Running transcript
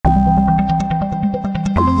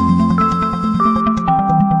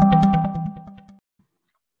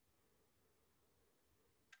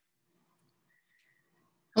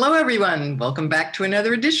everyone. Welcome back to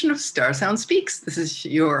another edition of Star Sound Speaks. This is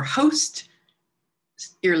your host,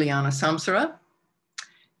 Irliana Samsara.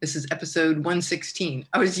 This is episode 116.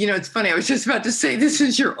 It's funny. I was just about to say this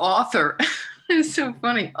is your author. It's so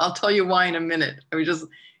funny. I'll tell you why in a minute. I was just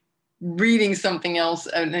reading something else,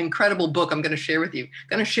 an incredible book I'm going to share with you. I'm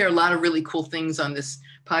going to share a lot of really cool things on this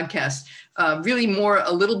podcast. Really more,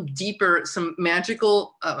 a little deeper, some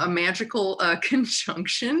magical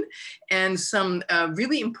conjunction and some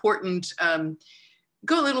really important,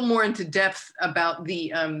 go a little more into depth about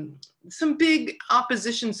the some big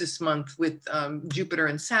oppositions this month with Jupiter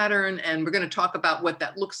and Saturn. And we're going to talk about what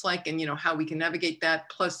that looks like and, how we can navigate that.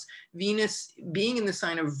 Plus Venus being in the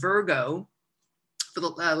sign of Virgo for the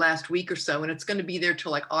last week or so, and it's going to be there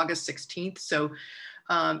till like August 16th. So,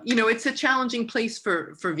 it's a challenging place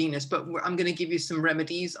for Venus, but I'm going to give you some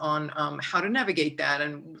remedies on how to navigate that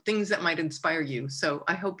and things that might inspire you. So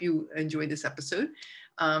I hope you enjoyed this episode.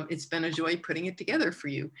 It's been a joy putting it together for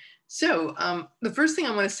you. So the first thing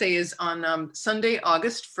I want to say is on Sunday,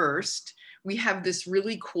 August 1st, we have this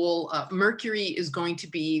really cool, Mercury is going to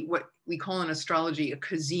be what we call in astrology a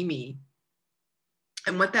cazimi.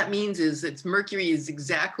 And what that means is that Mercury is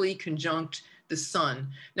exactly conjunct the sun.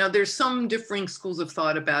 Now there's some differing schools of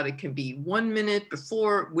thought about it. Can be 1 minute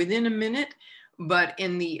before, within a minute, but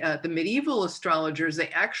in the medieval astrologers, they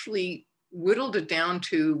actually whittled it down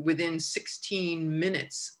to within 16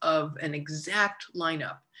 minutes of an exact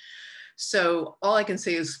lineup. So all I can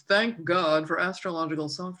say is thank God for astrological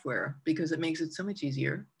software, because it makes it so much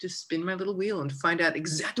easier to spin my little wheel and find out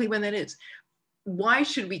exactly when that is. Why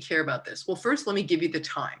should we care about this? Well, first, let me give you the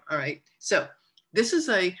time. All right. So this is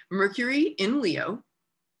a Mercury in Leo.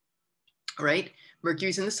 All right.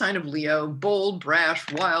 Mercury's in the sign of Leo, bold,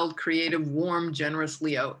 brash, wild, creative, warm, generous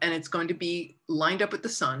Leo. And it's going to be lined up with the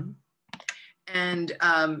sun. And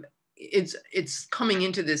it's coming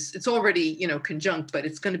into this, it's already, conjunct, but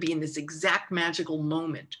it's going to be in this exact magical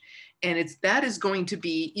moment. And that is going to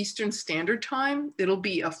be Eastern Standard Time. It'll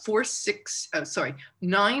be a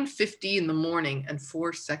 9:50 in the morning and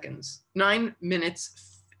 4 seconds, 9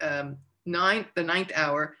 minutes, the ninth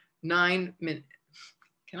hour, 9 minutes.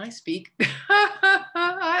 Can I speak?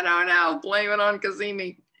 I don't know. Blame it on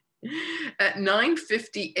Kazemi. At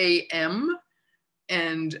 9:50 a.m.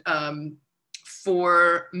 and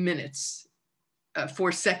 4 minutes,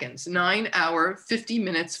 4 seconds, 9 hour, 50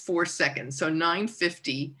 minutes, 4 seconds. So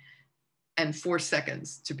 9:50 and 4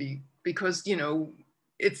 seconds to be, because,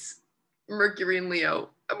 it's Mercury in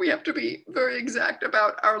Leo. We have to be very exact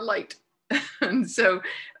about our light. And so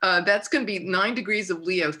that's going to be 9 degrees of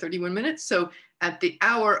Leo, 31 minutes. So at the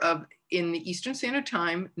hour in the Eastern Standard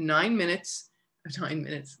Time, 9 minutes.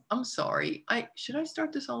 I'm sorry. Should I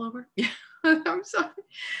start this all over? Yeah, I'm sorry.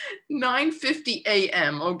 9:50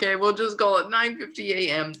 a.m. Okay, we'll just call it 9:50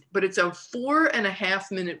 a.m. But it's a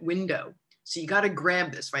 4.5 minute window. So you got to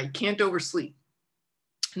grab this, right? You can't oversleep.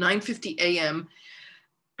 9:50 a.m.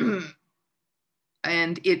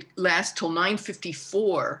 and it lasts till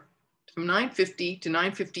 9:54. From 9:50 to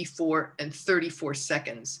 9:54 and 34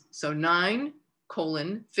 seconds. So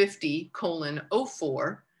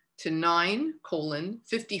 9:50:04 to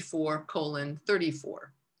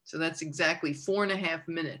 9:54:34. So that's exactly 4.5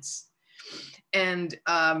 minutes. And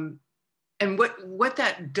what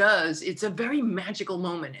that does, it's a very magical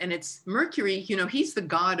moment. And it's Mercury, he's the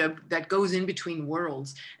god that goes in between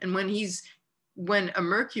worlds. And when a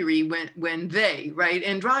Mercury, when they, right,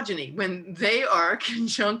 androgyny, when they are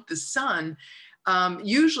conjunct the sun,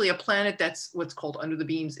 usually a planet that's what's called under the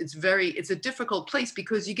beams, it's a difficult place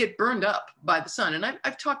because you get burned up by the sun. And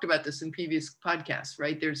I've talked about this in previous podcasts,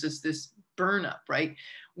 right? There's this burn up, right?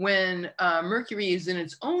 When Mercury is in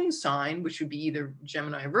its own sign, which would be either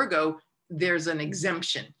Gemini or Virgo, there's an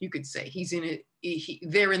exemption, you could say.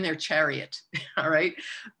 They're in their chariot, all right?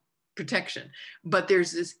 Protection. But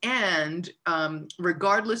there's this, and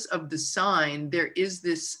regardless of the sign, there is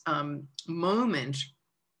this moment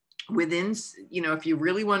within, if you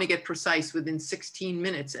really want to get precise, within 16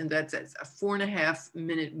 minutes, and that's a 4.5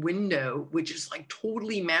 minute window, which is like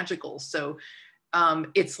totally magical. So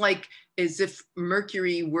it's like as if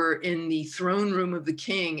Mercury were in the throne room of the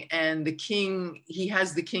king, and the king, he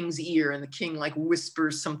has the king's ear, and the king like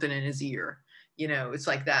whispers something in his ear. It's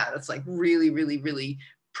like that. It's like really, really, really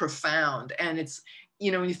profound. And it's,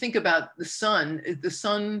 when you think about the sun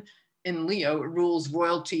in Leo rules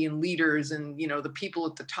royalty and leaders and, the people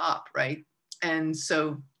at the top, right? And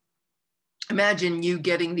so imagine you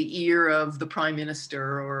getting the ear of the prime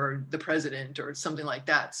minister or the president or something like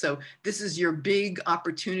that. So this is your big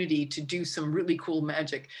opportunity to do some really cool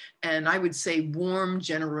magic. And I would say warm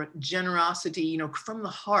generosity, from the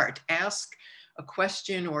heart. Ask a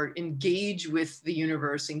question or engage with the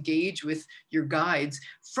universe, engage with your guides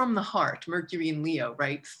from the heart. Mercury and Leo,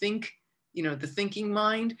 right? Think, you know, the thinking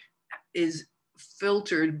mind is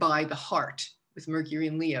filtered by the heart with Mercury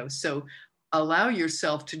and Leo. So allow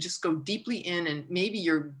yourself to just go deeply in, and maybe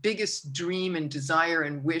your biggest dream and desire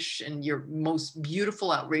and wish and your most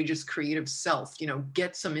beautiful, outrageous, creative self, you know,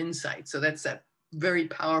 get some insight. So that's that very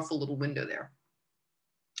powerful little window there.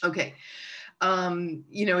 Okay.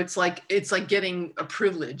 You know, it's like getting a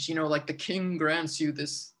privilege, you know, like the king grants you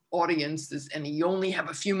this audience, and you only have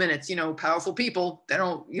a few minutes. You know, powerful people,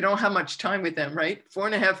 you don't have much time with them, right?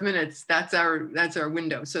 4.5 minutes, that's our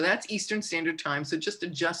window. So that's Eastern Standard Time. So just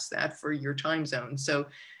adjust that for your time zone. So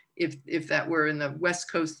if that were in the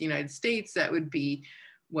West Coast of the United States, that would be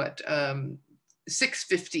what,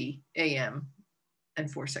 6:50 a.m.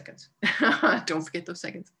 and 4 seconds. Don't forget those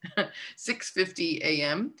seconds. 6:50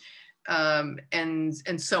 a.m.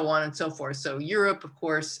 And so on and so forth. So Europe, of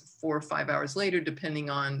course, 4 or 5 hours later, depending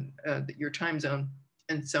on your time zone,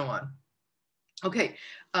 and so on. Okay,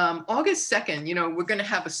 August 2nd, you know, we're going to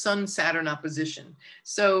have a Sun-Saturn opposition.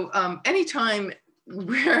 So anytime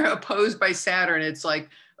we're opposed by Saturn, it's like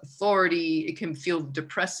authority. It can feel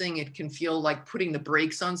depressing. It can feel like putting the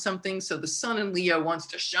brakes on something. So the Sun in Leo wants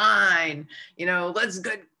to shine. You know, let's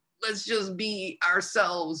just be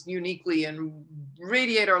ourselves uniquely and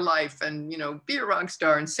radiate our life, and, you know, be a rock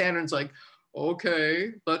star. And Saturn's like,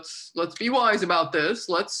 okay, let's be wise about this.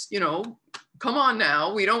 Let's, you know, come on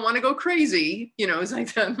now. We don't want to go crazy. You know, it's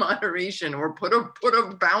like that moderation, or put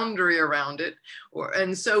a boundary around it.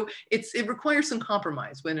 And so it requires some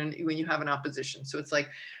compromise when you have an opposition. So it's like,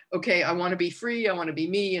 okay, I want to be free. I want to be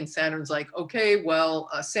me. And Saturn's like, okay, well,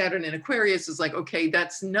 Saturn in Aquarius is like, okay,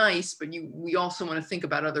 that's nice, but we also want to think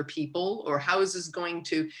about other people, or how is this going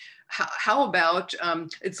to, how about,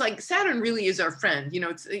 it's like Saturn really is our friend. You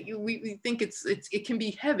know, we think it can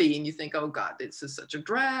be heavy, and you think, oh God, this is such a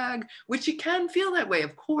drag, which it can feel that way,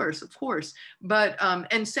 of course. But,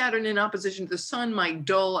 and Saturn in opposition to the Sun might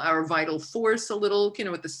dull our vital force a little, you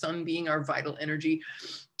know, with the Sun being our vital energy.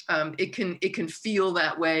 It can feel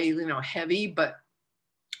that way, you know, heavy, but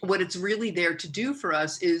what it's really there to do for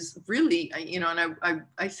us is really, you know, and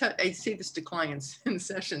I say this to clients in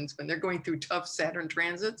sessions when they're going through tough Saturn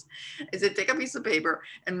transits, I say, take a piece of paper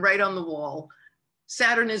and write on the wall,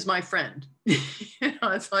 Saturn is my friend. You know,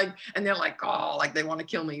 it's like, and they're like, oh, like they want to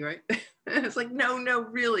kill me, right? It's like, no,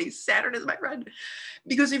 really, Saturn is my friend,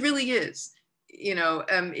 because it really is. You know,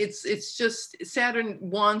 it's just Saturn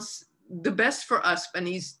wants the best for us, and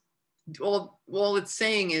he's all it's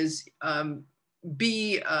saying is,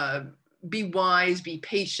 be wise, be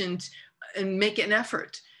patient, and make an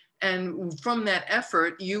effort. And from that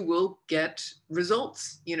effort, you will get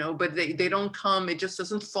results, you know, but they don't come, it just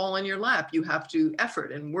doesn't fall in your lap. You have to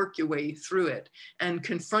effort and work your way through it, and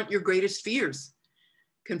confront your greatest fears.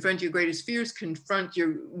 Confront your greatest fears, confront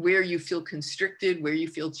where you feel constricted, where you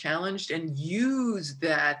feel challenged, and use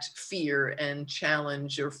that fear and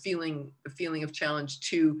challenge, or feeling of challenge,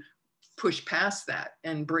 to push past that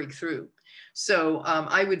and break through. So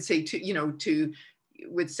I would say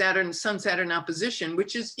with Sun-Saturn opposition,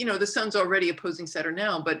 which is, you know, the Sun's already opposing Saturn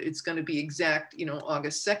now, but it's going to be exact, you know,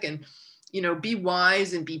 August 2nd, you know, be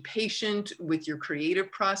wise and be patient with your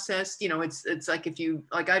creative process. You know, it's like,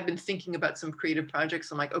 I've been thinking about some creative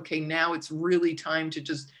projects. I'm like, okay, now it's really time to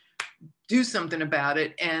just do something about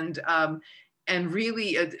it. And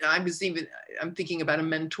really, I'm thinking about a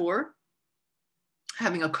mentor,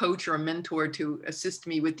 having a coach or a mentor to assist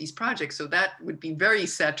me with these projects. So that would be very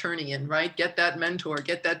Saturnian, right? Get that mentor,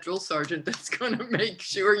 get that drill sergeant that's going to make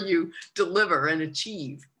sure you deliver and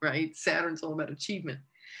achieve, right? Saturn's all about achievement.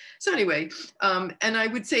 So anyway, and I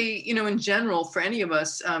would say, you know, in general, for any of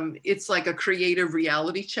us, it's like a creative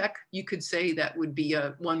reality check. You could say that would be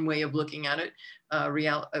one way of looking at it.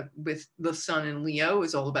 With the Sun in Leo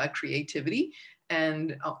is all about creativity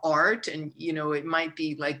and art. And, you know, it might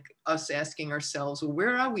be like us asking ourselves, well,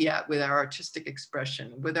 where are we at with our artistic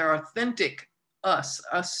expression, with our authentic us,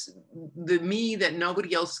 the me that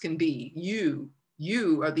nobody else can be?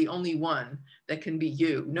 You are the only one that can be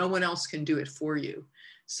you. No one else can do it for you.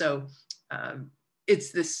 So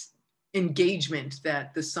it's this engagement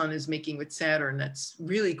that the Sun is making with Saturn that's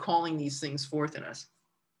really calling these things forth in us.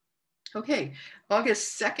 Okay,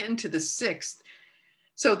 August 2nd to the 6th.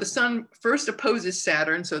 So the Sun first opposes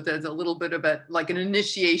Saturn, so there's a little bit of like an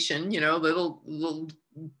initiation, you know, little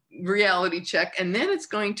reality check, and then it's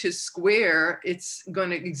going to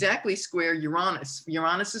exactly square Uranus.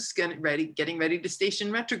 Uranus is getting ready to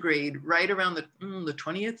station retrograde right around the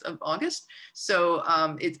 20th of August. So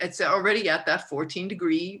it's already at that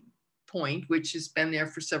 14-degree point, which has been there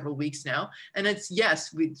for several weeks now. And it's,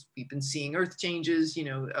 yes, we've been seeing earth changes, you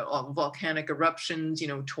know, volcanic eruptions, you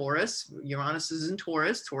know, Taurus, Uranus is in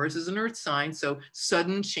Taurus, Taurus is an earth sign. So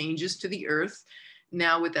sudden changes to the earth.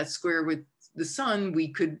 Now with that square with the sun, we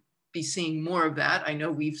could be seeing more of that. I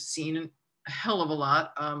know we've seen a hell of a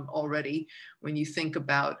lot already when you think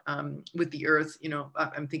about with the earth, you know,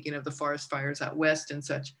 I'm thinking of the forest fires out west and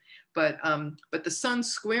such. But the sun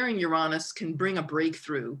squaring Uranus can bring a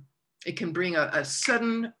breakthrough. It can bring a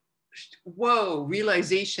sudden, whoa,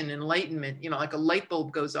 realization, enlightenment, you know, like a light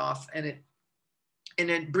bulb goes off and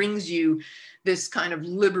it brings you this kind of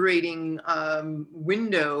liberating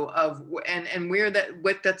window of, and where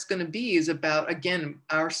what that's going to be is about, again,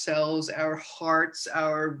 ourselves, our hearts,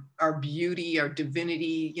 our beauty, our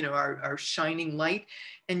divinity, you know, our shining light.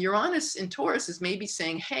 And Uranus in Taurus is maybe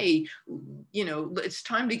saying, hey, you know, it's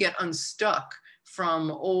time to get unstuck from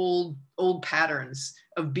old patterns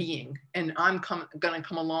of being. And I'm going to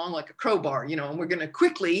come along like a crowbar, you know, and we're going to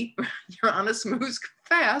quickly, Uranus moves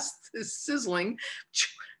fast, is sizzling,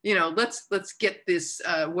 you know, let's get this,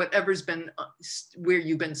 whatever's been where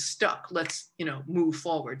you've been stuck, let's, you know, move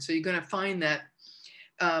forward. So you're going to find that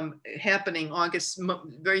happening August,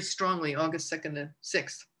 very strongly, August 2nd to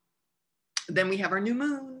 6th. Then we have our new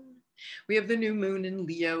moon. We have the new moon in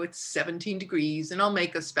Leo. It's 17 degrees, and I'll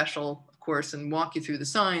make a special, of course, and walk you through the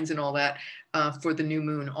signs and all that for the new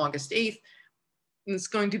moon, August 8th. And it's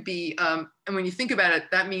going to be, and when you think about it,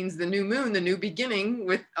 that means the new moon, the new beginning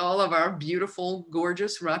with all of our beautiful,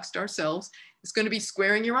 gorgeous rock star selves is going to be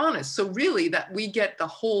squaring Uranus. So really that we get the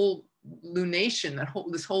whole lunation,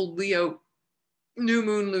 this whole Leo new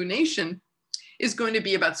moon lunation is going to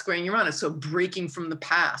be about squaring Uranus. So breaking from the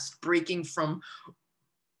past, breaking from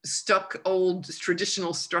stuck old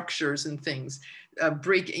traditional structures and things,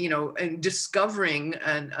 you know, and discovering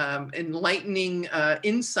and enlightening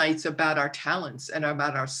insights about our talents and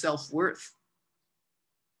about our self-worth.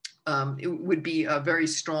 It would be a very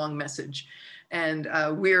strong message. And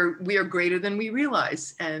we are greater than we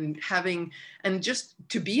realize, and just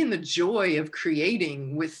to be in the joy of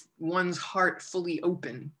creating with one's heart fully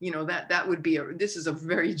open, you know, that would be this is a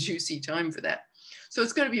very juicy time for that. So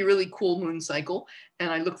it's going to be a really cool moon cycle. And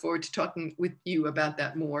I look forward to talking with you about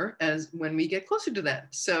that more when we get closer to that.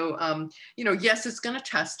 So, you know, yes, it's going to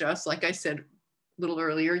test us. Like I said a little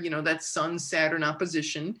earlier, you know, that Sun-Saturn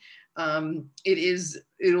opposition,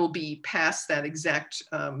 it'll be past that exact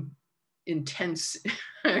intense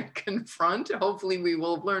confront. Hopefully we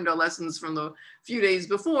will have learned our lessons from the few days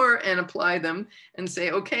before and apply them and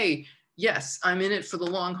say, okay, yes, I'm in it for the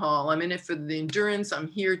long haul. I'm in it for the endurance. I'm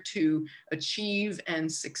here to achieve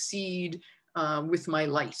and succeed with my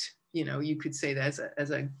light. You know, you could say that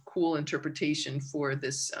as a cool interpretation for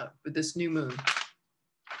this new moon.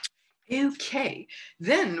 Okay,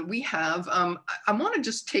 then we have, I want to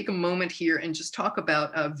just take a moment here and just talk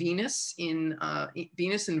about Venus in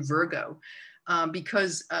Virgo.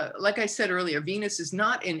 Because like I said earlier, Venus is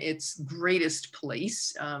not in its greatest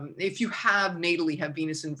place. If you natally have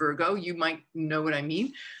Venus in Virgo, you might know what I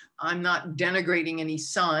mean. I'm not denigrating any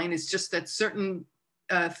sign. It's just that certain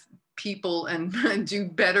people do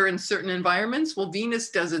better in certain environments. Well, Venus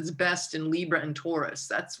does its best in Libra and Taurus.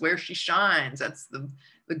 That's where she shines. That's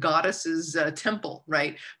the goddess's temple,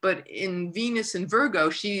 right? But in Venus and Virgo,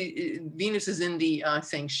 Venus is in the,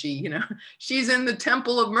 saying she, you know, she's in the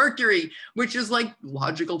temple of Mercury, which is like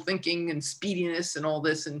logical thinking and speediness and all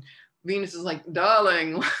this. And Venus is like,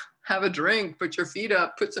 darling, have a drink, put your feet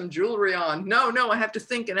up, put some jewelry on. No, I have to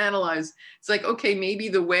think and analyze. It's like, okay, maybe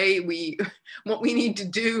the way what we need to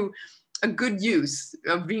do, a good use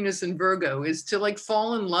of Venus and Virgo is to like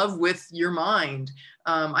fall in love with your mind.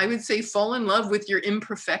 I would say fall in love with your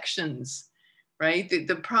imperfections, right?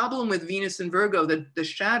 The problem with Venus and Virgo, the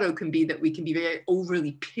shadow can be that we can be very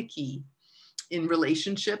overly picky in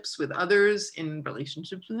relationships with others, in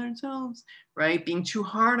relationships with ourselves, right? Being too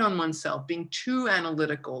hard on oneself, being too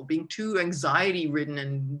analytical, being too anxiety ridden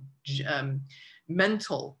and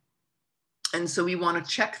mental. And so we want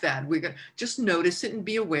to check that. We're going to just notice it and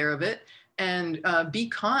be aware of it and be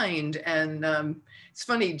kind. And it's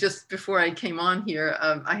funny, just before I came on here,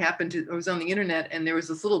 I was on the internet and there was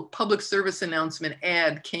this little public service announcement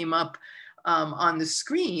ad came up on the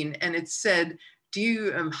screen, and it said,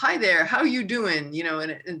 hi there, how you doing? You know,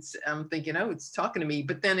 and I'm thinking, oh, it's talking to me,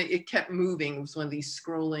 but then it kept moving. It was one of these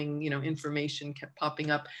scrolling, you know, information kept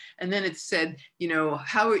popping up. And then it said, you know,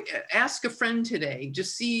 ask a friend today,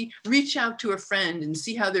 reach out to a friend and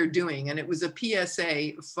see how they're doing. And it was a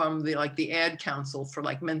PSA from the Ad Council for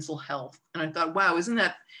like mental health. And I thought, wow, isn't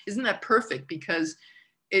that perfect? Because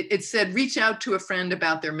it said, reach out to a friend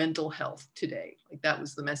about their mental health today. Like that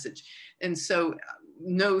was the message. And so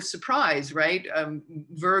no surprise, right?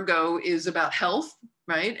 Virgo is about health,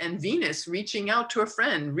 right? And Venus reaching out to a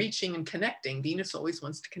friend, reaching and connecting. Venus always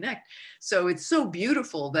wants to connect. So it's so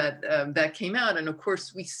beautiful that that came out. And of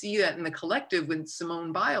course, we see that in the collective with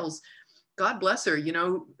Simone Biles. God bless her, you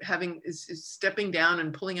know, is stepping down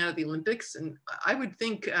and pulling out of the Olympics. And I would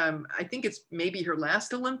think, I think it's maybe her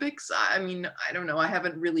last Olympics. I mean, I don't know. I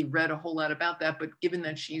haven't really read a whole lot about that, but given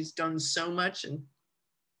that she's done so much, and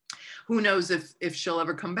who knows if she'll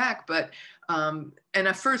ever come back. But, and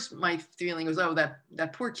at first my feeling was, oh,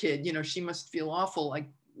 that poor kid, you know, she must feel awful. Like,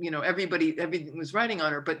 you know, everything was riding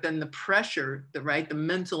on her, but then the pressure, the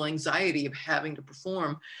mental anxiety of having to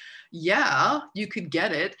perform. Yeah, you could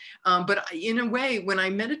get it. But in a way, when I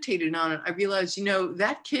meditated on it, I realized, you know,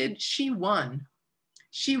 that kid, she won.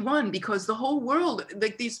 She won because the whole world,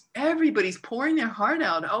 like everybody's pouring their heart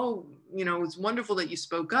out. Oh, you know, it's wonderful that you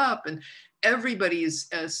spoke up, and everybody is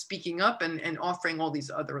speaking up and offering all these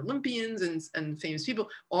other Olympians and famous people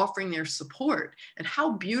offering their support. And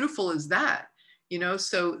how beautiful is that? You know,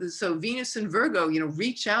 so Venus and Virgo, you know,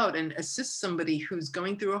 reach out and assist somebody who's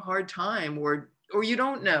going through a hard time, or you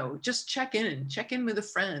don't know, just check in with a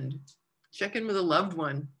friend, check in with a loved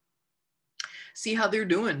one, see how they're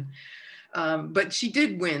doing. But she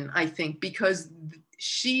did win, I think, because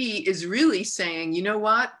she is really saying, you know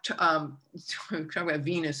what, talk about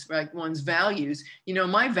Venus, right? One's values, you know,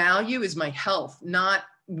 my value is my health, not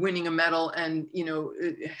winning a medal and, you know,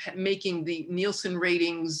 making the Nielsen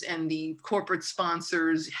ratings and the corporate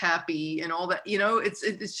sponsors happy and all that, you know, it's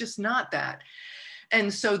just not that.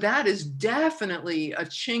 And so that is definitely a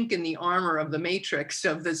chink in the armor of the matrix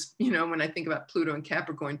of this, you know, when I think about Pluto and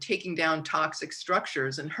Capricorn, taking down toxic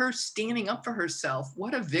structures and her standing up for herself.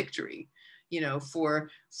 What a victory, you know, for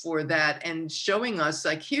that, and showing us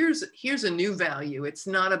like, here's a new value. It's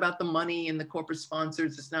not about the money and the corporate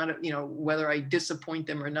sponsors. It's not, you know, whether I disappoint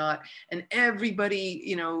them or not. And everybody,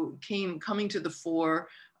 you know, coming to the fore.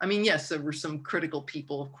 I mean, yes, there were some critical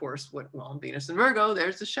people, of course, well, Venus and Virgo,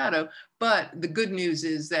 there's the shadow. But the good news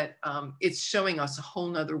is that it's showing us a whole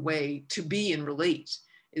nother way to be and relate,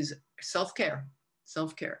 is self-care.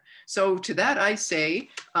 So to that, I say,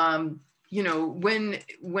 you know, when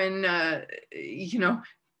you know,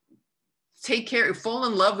 take care, fall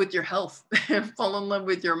in love with your health, fall in love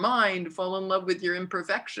with your mind, fall in love with your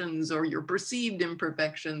imperfections or your perceived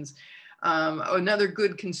imperfections. Another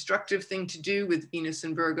good constructive thing to do with Venus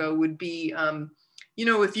and Virgo would be, you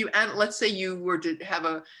know, if you, let's say you were to have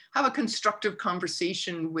a constructive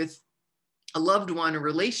conversation with a loved one, a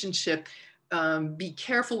relationship, be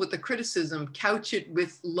careful with the criticism, couch it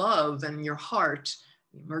with love and your heart.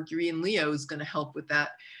 Mercury in Leo is going to help with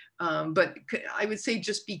that. But I would say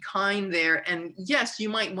just be kind there. And yes, you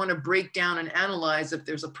might want to break down and analyze if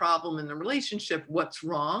there's a problem in the relationship, what's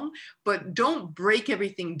wrong, but don't break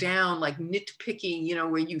everything down like nitpicking, you know,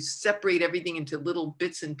 where you separate everything into little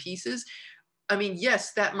bits and pieces. I mean,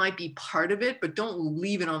 yes, that might be part of it, but don't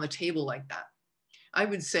leave it on the table like that. I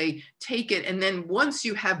would say take it. And then once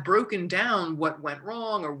you have broken down what went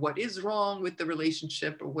wrong or what is wrong with the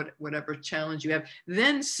relationship or whatever challenge you have,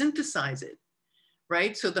 then synthesize it.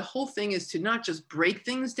 Right? So the whole thing is to not just break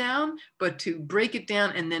things down, but to break it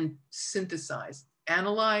down and then synthesize,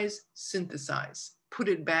 analyze, synthesize, put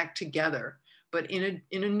it back together, but in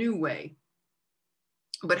a new way.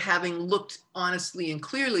 But having looked honestly and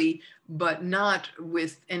clearly, but not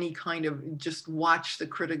with any kind of just watch the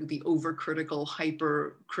overcritical,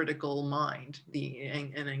 hypercritical mind,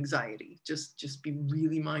 and anxiety. Just be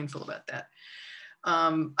really mindful about that.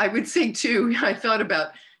 I would say too, I thought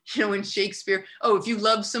about, you know, in Shakespeare, oh, if you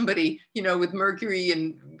love somebody, you know, with Mercury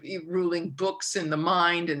and ruling books and the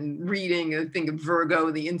mind and reading, I think of Virgo,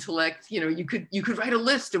 the intellect, you know, you could write a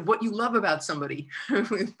list of what you love about somebody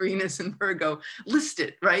with Venus and Virgo. List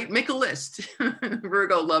it, right? Make a list.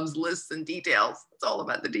 Virgo loves lists and details. It's all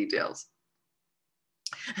about the details.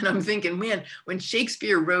 And I'm thinking, man, when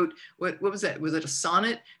Shakespeare wrote, what was that? Was it a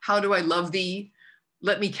sonnet? How do I love thee?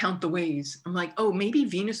 Let me count the ways. I'm like, oh, maybe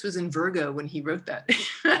Venus was in Virgo when he wrote that.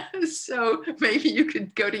 So maybe you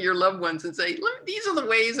could go to your loved ones and say, look, these are the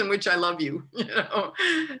ways in which I love you, you know?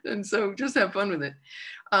 And so just have fun with it.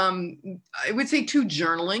 I would say too,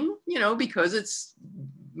 journaling, you know, because it's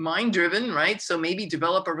mind driven, right? So maybe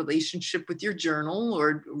develop a relationship with your journal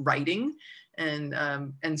or writing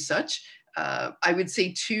and such. I would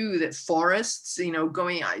say too that forests, you know,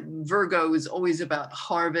 Virgo is always about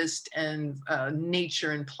harvest and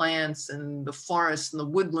nature and plants and the forests and the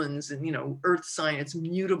woodlands and, you know, earth sign, it's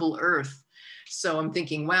mutable earth. So I'm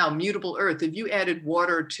thinking, wow, mutable earth. If you added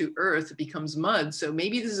water to earth, it becomes mud. So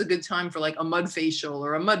maybe this is a good time for like a mud facial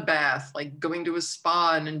or a mud bath, like going to a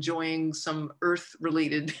spa and enjoying some earth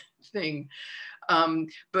related thing.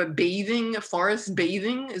 But bathing, forest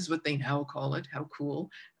bathing is what they now call it. How cool.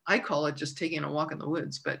 I call it just taking a walk in the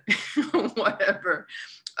woods, but whatever.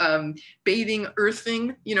 Bathing,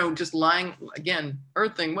 earthing, you know, just lying, again,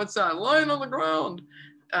 earthing, what's that? Lying on the ground.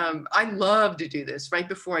 I love to do this. Right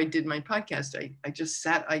before I did my podcast, I just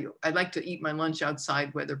sat, I like to eat my lunch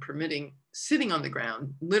outside, weather permitting, sitting on the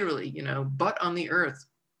ground, literally, you know, butt on the earth.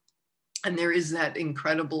 And there is that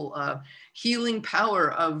incredible healing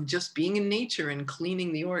power of just being in nature and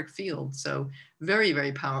cleaning the auric field. So very,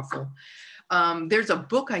 very powerful. There's a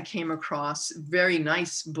book I came across, very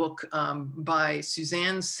nice book by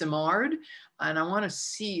Suzanne Simard. And I want to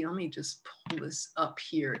see, let me just pull this up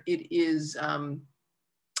here. It is,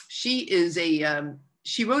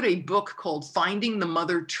 she wrote a book called Finding the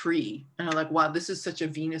Mother Tree. And I'm like, wow, this is such a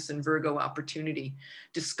Venus and Virgo opportunity.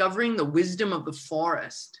 Discovering the wisdom of the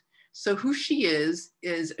forest. So who she is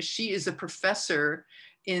she is a professor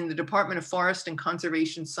in the Department of Forest and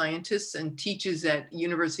Conservation Scientists and teaches at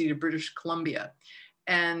University of British Columbia.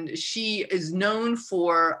 And she is known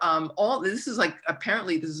for this is like,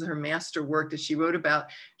 apparently this is her master work that she wrote about,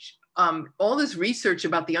 all this research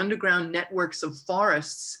about the underground networks of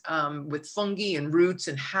forests with fungi and roots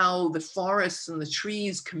and how the forests and the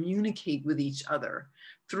trees communicate with each other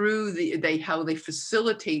through how they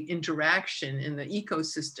facilitate interaction in the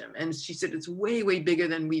ecosystem. And she said it's way, way bigger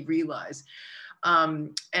than we realize.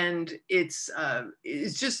 And it's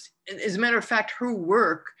just, as a matter of fact, her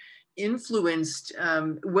work influenced,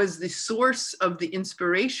 was the source of the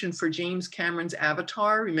inspiration for James Cameron's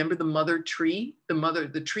Avatar. Remember the mother tree,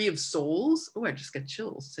 the tree of souls? Oh, I just got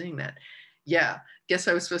chills saying that. Yeah, guess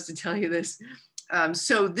I was supposed to tell you this.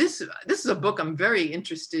 So this is a book I'm very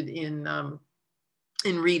interested in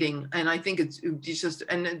reading. And I think it's just,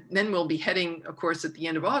 and then we'll be heading, of course, at the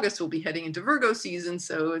end of August, we'll be heading into Virgo season.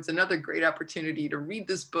 So it's another great opportunity to read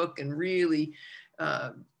this book and really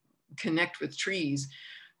connect with trees.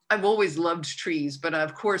 I've always loved trees, but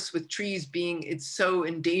of course with trees being, it's so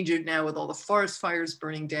endangered now with all the forest fires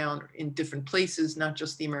burning down in different places, not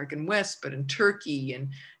just the American West, but in Turkey and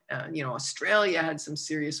you know, Australia had some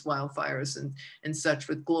serious wildfires and such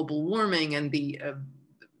with global warming and the,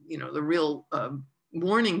 you know, the real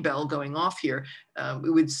warning bell going off here.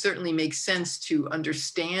 It would certainly make sense to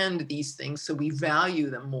understand these things so we value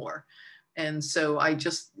them more. And so I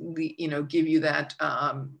just, you know, give you that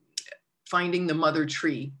Finding the Mother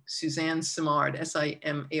Tree, Suzanne Simard,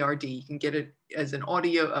 S-I-M-A-R-D. You can get it as an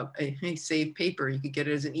audio, a saved paper. You could get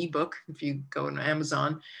it as an ebook if you go on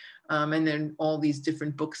Amazon. And then all these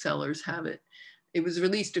different booksellers have it. It was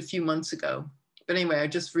released a few months ago. But anyway, I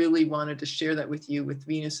just really wanted to share that with you with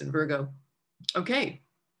Venus and Virgo. Okay.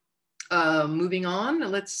 Moving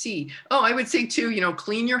on, let's see. Oh, I would say too, you know,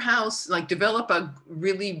 clean your house, like develop a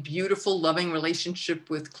really beautiful, loving relationship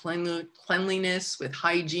with cleanliness, with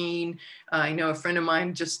hygiene. I know a friend of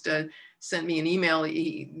mine just sent me an email.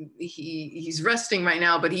 He's resting right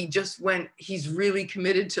now, but he's really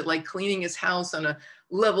committed to like cleaning his house on a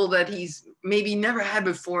level that he's maybe never had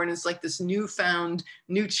before. And it's like this new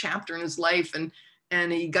chapter in his life.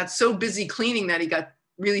 And he got so busy cleaning that he got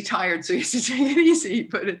really tired, so he has to take it easy.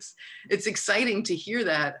 But it's exciting to hear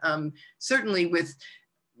that. Certainly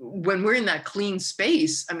when we're in that clean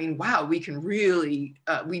space, I mean, wow, we can really,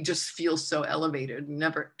 we just feel so elevated.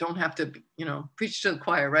 Don't have to, you know, preach to the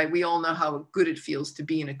choir, right? We all know how good it feels to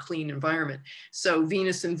be in a clean environment. So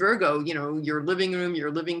Venus and Virgo, you know, your living room,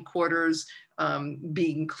 your living quarters,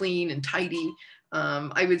 being clean and tidy.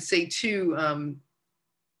 I would say too,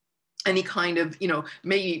 any kind of, you know,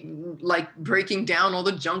 maybe like breaking down all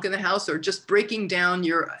the junk in the house or just breaking down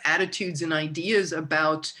your attitudes and ideas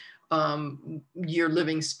about your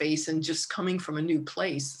living space and just coming from a new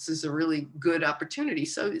place. This is a really good opportunity.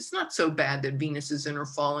 So it's not so bad that Venus is in her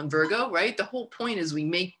fall in Virgo, right? The whole point is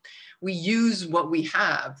we use what we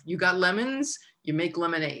have. You got lemons, you make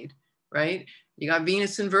lemonade, right? You got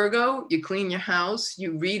Venus in Virgo, you clean your house,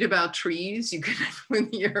 you read about trees, you connect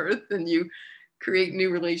with the earth, and you create new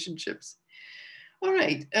relationships. All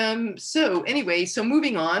right, so anyway, so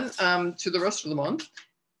moving on to the rest of the month.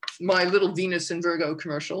 My little Venus and Virgo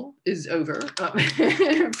commercial is over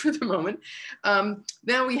for the moment.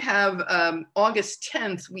 Now we have August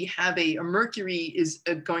 10th, we have a Mercury is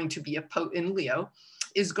going to be in Leo,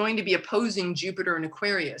 is going to be opposing Jupiter in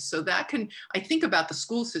Aquarius. So that can, I think about the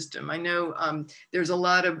school system. I know there's a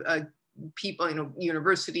lot of people, you know,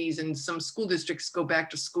 universities and some school districts go back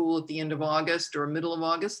to school at the end of August or middle of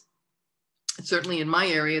August. Certainly in my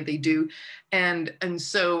area, they do. And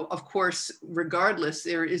so, of course, regardless,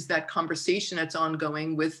 there is that conversation that's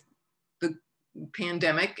ongoing with the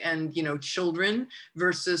pandemic and, you know, children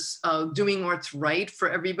versus doing what's right for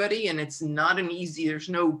everybody. And it's not an easy, there's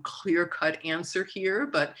no clear-cut answer here,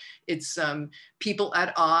 but it's people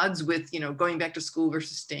at odds with, you know, going back to school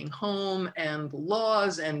versus staying home, and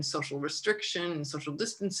laws and social restriction and social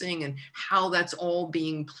distancing, and how that's all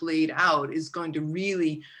being played out is going to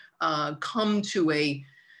really come to a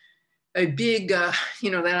big,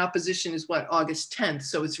 you know, that opposition is what, August 10th.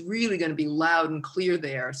 So it's really going to be loud and clear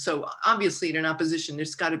there. So obviously in an opposition,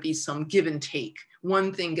 there's got to be some give and take.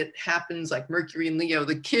 One thing that happens, like Mercury and Leo,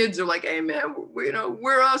 the kids are like, hey man, you know,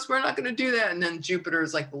 we're us, we're not going to do that. And then Jupiter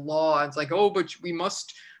is like the law. It's like, oh, but we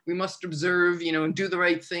must observe, you know, and do the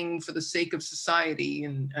right thing for the sake of society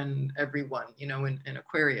and everyone, you know, in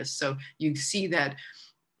Aquarius. So you see that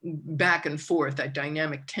back and forth, that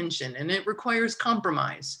dynamic tension, and it requires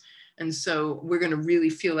compromise. And so we're going to really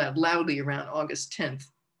feel that loudly around August 10th.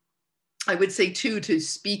 I would say too, to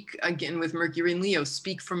speak again with Mercury and Leo,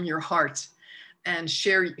 speak from your heart and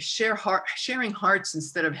sharing hearts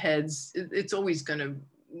instead of heads. It's always going to,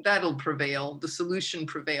 that'll prevail. The solution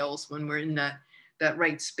prevails when we're in that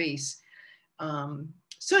right space.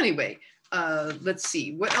 So anyway, let's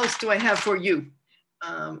see, what else do I have for you?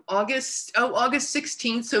 August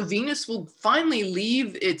 16th. So Venus will finally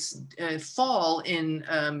leave its fall in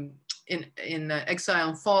exile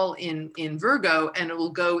and fall in Virgo, and it will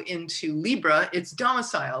go into Libra, its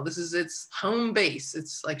domicile. This is its home base.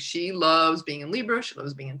 It's like she loves being in Libra, she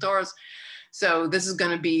loves being in Taurus. So this is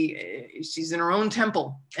going to be, she's in her own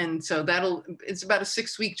temple. And so it's about a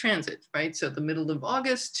 6-week transit, right? So the middle of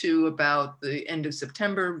August to about the end of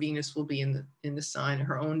September, Venus will be in the sign,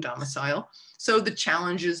 her own domicile. So the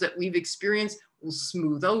challenges that we've experienced will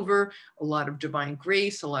smooth over, a lot of divine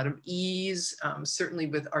grace, a lot of ease, certainly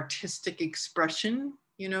with artistic expression,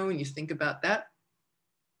 you know, when you think about that.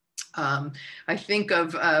 I think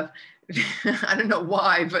of, I don't know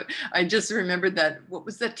why, but I just remembered that, what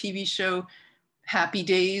was that TV show, Happy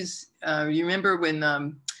Days? You remember when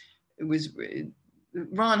it was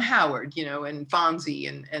Ron Howard, you know, and Fonzie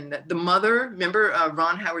and the mother, remember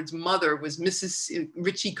Ron Howard's mother was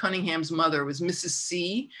Richie Cunningham's mother was Mrs.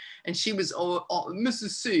 C, and she was Mrs.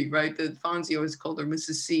 C, right? That Fonzie always called her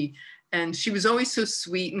Mrs. C. And she was always so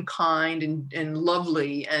sweet and kind and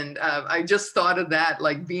lovely. And I just thought of that,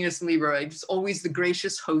 like Venus and Libra, just always the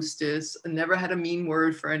gracious hostess, never had a mean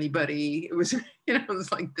word for anybody. It was, you know, it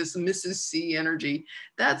was like this Mrs. C energy.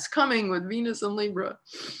 That's coming with Venus and Libra.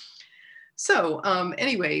 So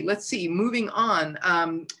anyway, let's see, moving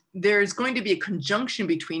on. There's going to be a conjunction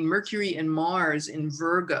between Mercury and Mars in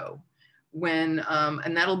Virgo when,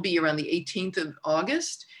 and that'll be around the 18th of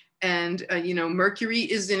August. And, you know, Mercury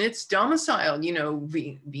is in its domicile, you know,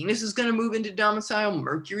 Venus is going to move into domicile,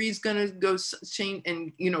 Mercury is going to go change,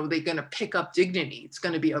 and, you know, they're going to pick up dignity. It's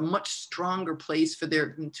going to be a much stronger place for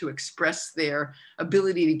to express their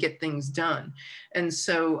ability to get things done. And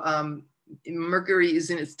so Mercury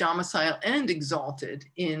is in its domicile and exalted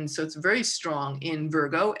so it's very strong in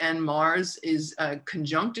Virgo, and Mars is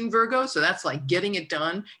conjunct in Virgo. So that's like getting it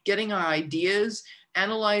done, getting our ideas,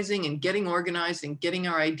 analyzing and getting organized and getting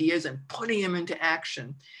our ideas and putting them into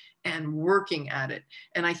action and working at it.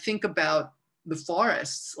 And I think about the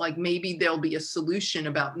forests, like maybe there'll be a solution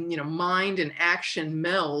about, you know, mind and action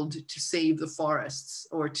meld to save the forests,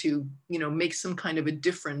 or to, you know, make some kind of a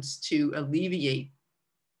difference to alleviate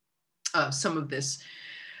some of this.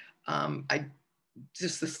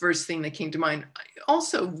 Just the first thing that came to mind.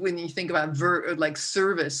 Also, when you think about like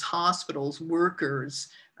service, hospitals, workers,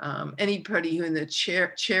 anybody who in the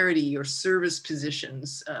charity or service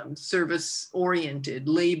positions, service-oriented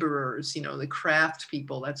laborers, you know, the craft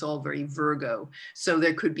people, that's all very Virgo. So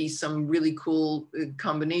there could be some really cool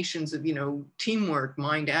combinations of, you know, teamwork,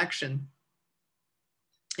 mind action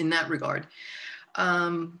in that regard.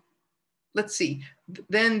 Let's see,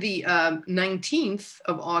 then the 19th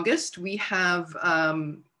of August, we have,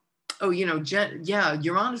 oh, you know, yeah,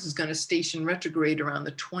 Uranus is going to station retrograde around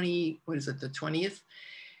the 20th?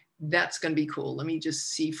 That's going to be cool. Let me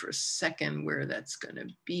just see for a second where that's going to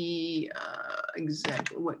be,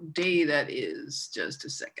 exactly what day that is, just a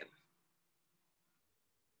second.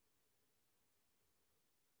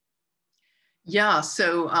 Yeah,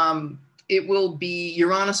 so it will be,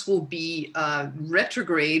 Uranus will be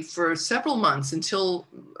retrograde for several months until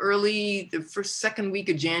the second week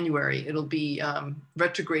of January. It'll be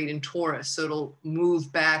retrograde in Taurus. So it'll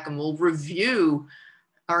move back, and we'll review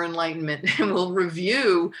our enlightenment, and we'll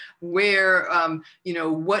review where, you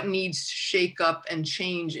know, what needs to shake up and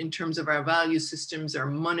change in terms of our value systems, our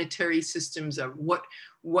monetary systems, of what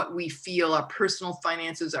we feel, our personal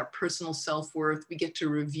finances, our personal self-worth. We get to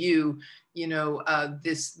review, you know,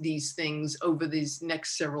 these things over these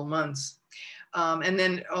next several months. And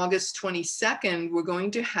then August 22nd, we're going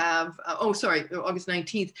to have, August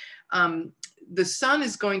 19th, the sun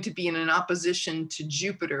is going to be in an opposition to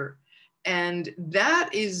Jupiter. And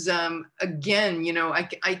that is, again, you know,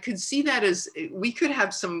 I could see that as, we could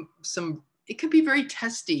have some, it could be very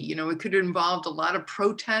testy, you know, it could involve a lot of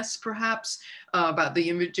protests perhaps about the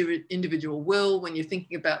individual will, when you're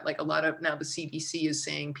thinking about, like, a lot of, now the CDC is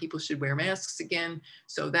saying people should wear masks again.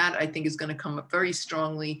 So that, I think, is going to come up very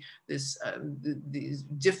strongly, this these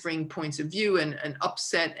differing points of view and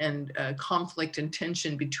upset and conflict and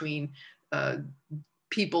tension between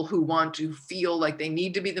people who want to feel like they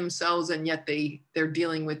need to be themselves, and yet they're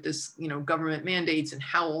dealing with this, you know, government mandates, and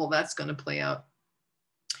how all that's going to play out.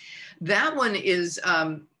 That one is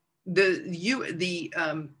the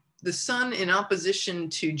sun in opposition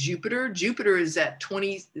to Jupiter. Jupiter is at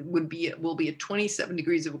 20, will be at 27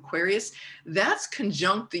 degrees of Aquarius. That's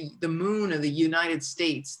conjunct the moon of the United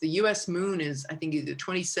States. The US moon is, I think, either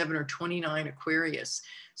 27 or 29 Aquarius.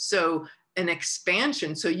 So an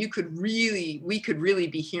expansion. So we could really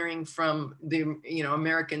be hearing from the, you know,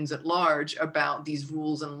 Americans at large about these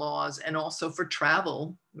rules and laws, and also for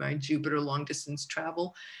travel, right? Jupiter, long distance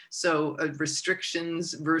travel. So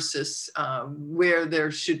restrictions versus where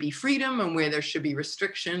there should be freedom and where there should be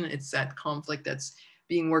restriction. It's that conflict that's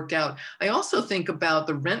being worked out. I also think about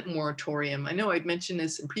the rent moratorium. I know I'd mentioned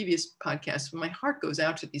this in previous podcasts, but my heart goes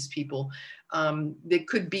out to these people. There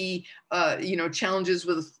could be, you know, challenges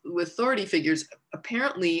with authority figures.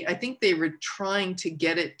 Apparently, I think they were trying to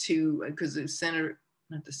get it to, because the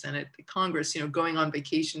Congress, you know, going on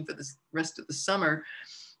vacation for the rest of the summer.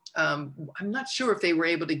 I'm not sure if they were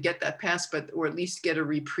able to get that passed, or at least get a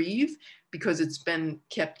reprieve, because it's been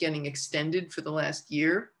kept getting extended for the last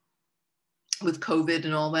year with COVID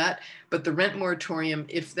and all that. But the rent moratorium,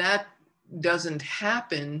 if that doesn't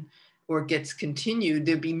happen or gets continued,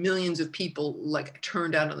 there'd be millions of people, like,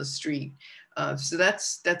 turned out on the street. So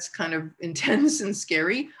that's kind of intense and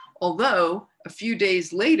scary. Although a few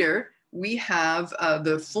days later, we have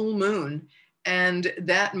the full moon, and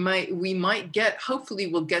that we might get, hopefully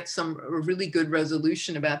we'll get a really good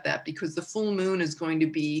resolution about that, because the full moon is going to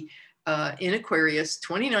be in Aquarius,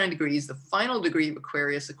 29 degrees, the final degree of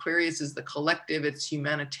Aquarius. Aquarius is the collective, it's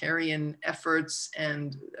humanitarian efforts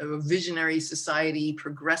and a visionary society,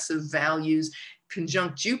 progressive values.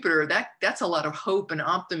 Conjunct Jupiter, that's a lot of hope and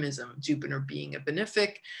optimism, Jupiter being a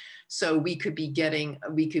benefic. So we could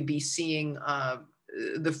be seeing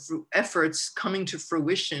the efforts coming to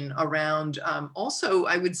fruition around, also,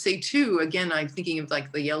 I would say too, again, I'm thinking of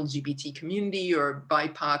like the LGBT community or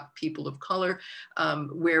BIPOC, people of color,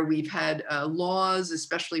 where we've had laws,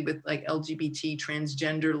 especially with like LGBT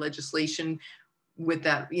transgender legislation, with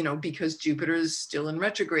that, you know, because Jupiter is still in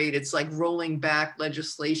retrograde, it's like rolling back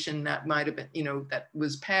legislation that might have been, you know, that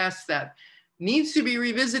was passed that needs to be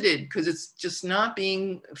revisited, because it's just not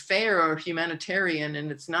being fair or humanitarian,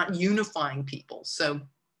 and it's not unifying people. So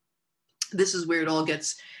this is where it all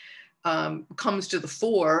gets, comes to the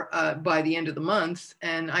fore by the end of the month.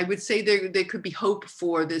 And I would say there could be hope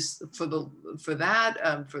for this, for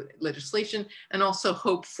legislation, and also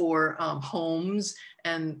hope for homes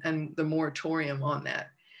and the moratorium on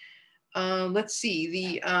that. Let's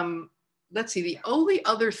see, the only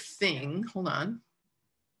other thing, hold on.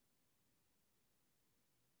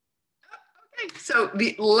 So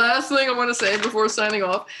the last thing I want to say before signing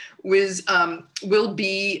off will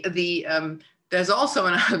be there's also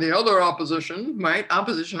the other opposition, right?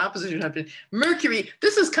 Opposition happening. Mercury,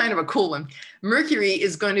 this is kind of a cool one. Mercury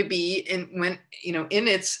is going to be in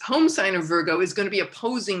its home sign of Virgo, is going to be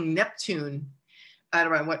opposing Neptune at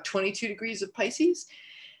around 22 degrees of Pisces.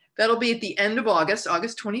 That'll be at the end of August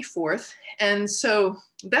 24th. And so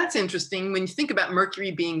that's interesting when you think about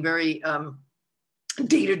Mercury being very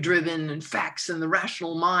data-driven and facts and the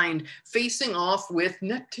rational mind, facing off with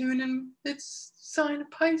Neptune and its sign of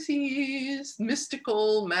Pisces,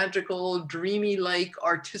 mystical, magical, dreamy-like,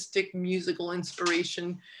 artistic, musical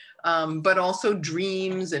inspiration, but also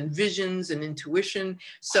dreams and visions and intuition.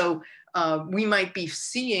 So we might be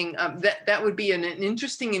seeing that would be an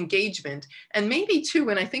interesting engagement. And maybe too,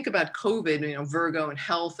 when I think about COVID, you know, Virgo and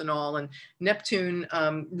health and all, and Neptune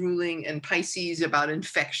ruling, and Pisces about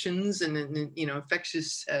infections and you know,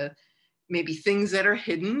 infectious maybe things that are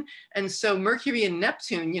hidden. And so Mercury and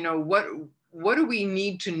Neptune, you know, what do we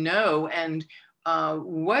need to know, and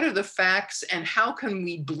what are the facts and how can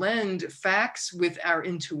we blend facts with our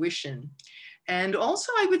intuition? And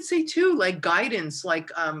also, I would say too, like guidance, like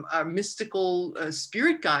our mystical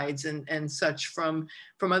spirit guides and such from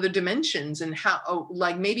other dimensions, and how,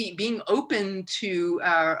 like maybe being open to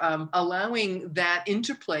our allowing that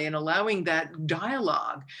interplay and allowing that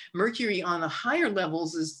dialogue. Mercury on the higher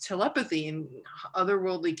levels is telepathy and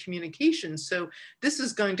otherworldly communication. So this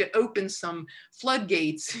is going to open some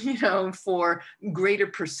floodgates, you know, for greater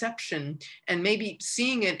perception and maybe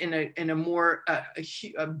seeing it in a more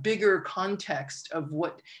a bigger context of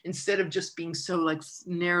what, instead of just being so like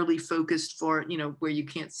narrowly focused for, you know, where you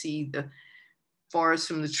can't see the forest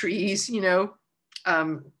from the trees, you know,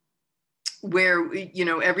 where, you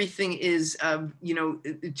know, everything is, you know,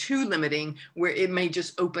 too limiting, where it may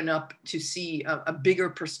just open up to see a bigger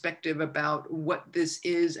perspective about what this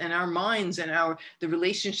is and our minds and the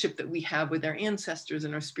relationship that we have with our ancestors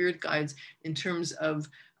and our spirit guides in terms of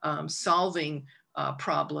solving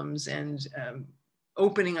problems and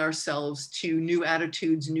opening ourselves to new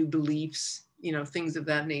attitudes, new beliefs, you know, things of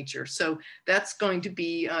that nature. So that's going to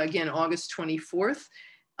be, again, August 24th.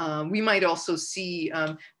 We might also see,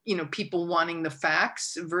 you know, people wanting the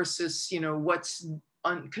facts versus, you know, what's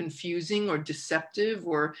confusing or deceptive,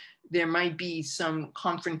 or there might be some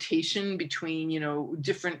confrontation between, you know,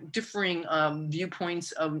 differing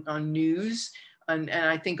viewpoints on news. And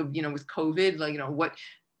I think of, you know, with COVID, like, you know, what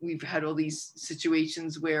we've had all these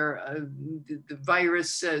situations where the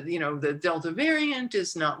virus, you know, the Delta variant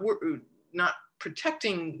is not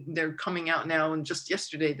protecting. They're coming out now, and just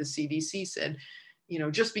yesterday the CDC said, you know,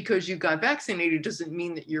 just because you got vaccinated doesn't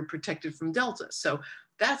mean that you're protected from Delta. So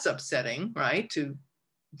that's upsetting, right, to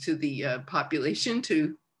the population,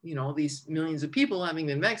 to, you know, all these millions of people having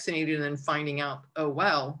been vaccinated and then finding out, oh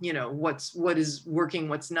wow, you know, what is working,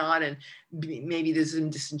 what's not, and maybe there's some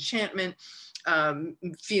disenchantment,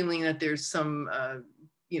 feeling that there's some,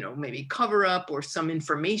 you know, maybe cover up or some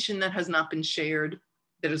information that has not been shared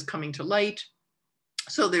that is coming to light.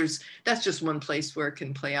 So that's just one place where it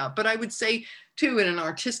can play out. But I would say too, in an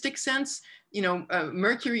artistic sense, you know,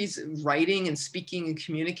 Mercury's writing and speaking and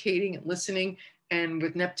communicating and listening. And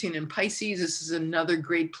with Neptune and Pisces, this is another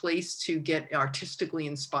great place to get artistically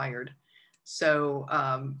inspired. So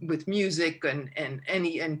with music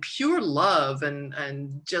and pure love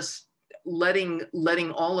and just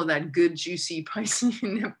letting all of that good, juicy Pisces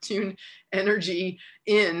and Neptune energy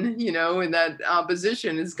in, you know, in that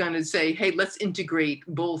opposition is going to say, hey, let's integrate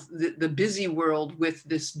both the busy world with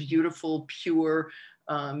this beautiful, pure,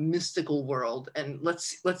 mystical world. And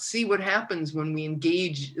let's see what happens when we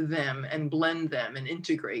engage them and blend them and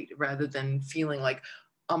integrate, rather than feeling like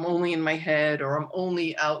I'm only in my head or I'm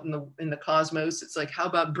only out in the cosmos. It's like, how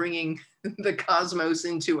about bringing the cosmos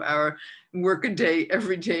into our workaday,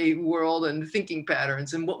 everyday world and thinking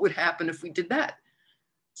patterns, and what would happen if we did that?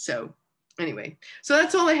 So anyway, so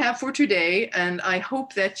that's all I have for today. And I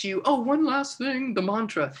hope that you, oh, one last thing, the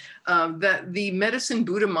mantra, that the Medicine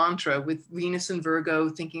Buddha mantra with Venus and Virgo,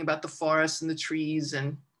 thinking about the forest and the trees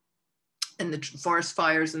and the forest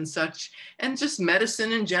fires and such, and just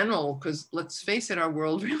medicine in general, because let's face it, our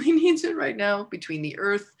world really needs it right now, between the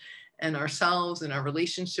earth and ourselves and our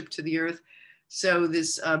relationship to the earth. So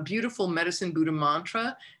this beautiful Medicine Buddha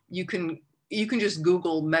mantra, you can just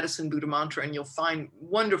Google Medicine Buddha mantra and you'll find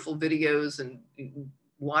wonderful videos and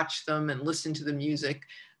watch them and listen to the music.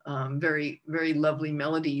 Very, very lovely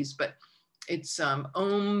melodies, but it's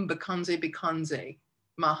Om Bhikanze Bhikanze,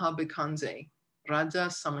 Maha Bhikanze, Raja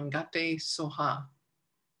Samangate Soha.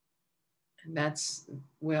 And that's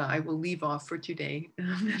where I will leave off for today.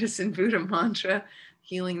 Medicine Buddha mantra,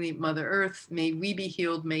 healing the Mother Earth. May we be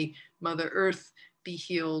healed. May Mother Earth be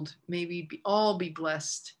healed. May we all be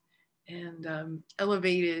blessed and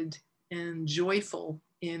elevated and joyful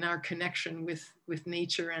in our connection with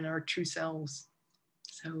nature and our true selves.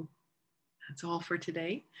 So that's all for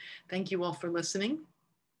today. Thank you all for listening.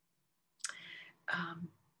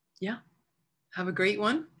 Yeah. Have a great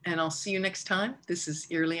one, and I'll see you next time. This is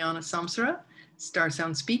Irliana Samsara, Star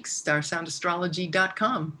Sound Speaks,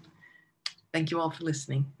 starsoundastrology.com. Thank you all for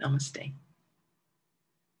listening. Namaste.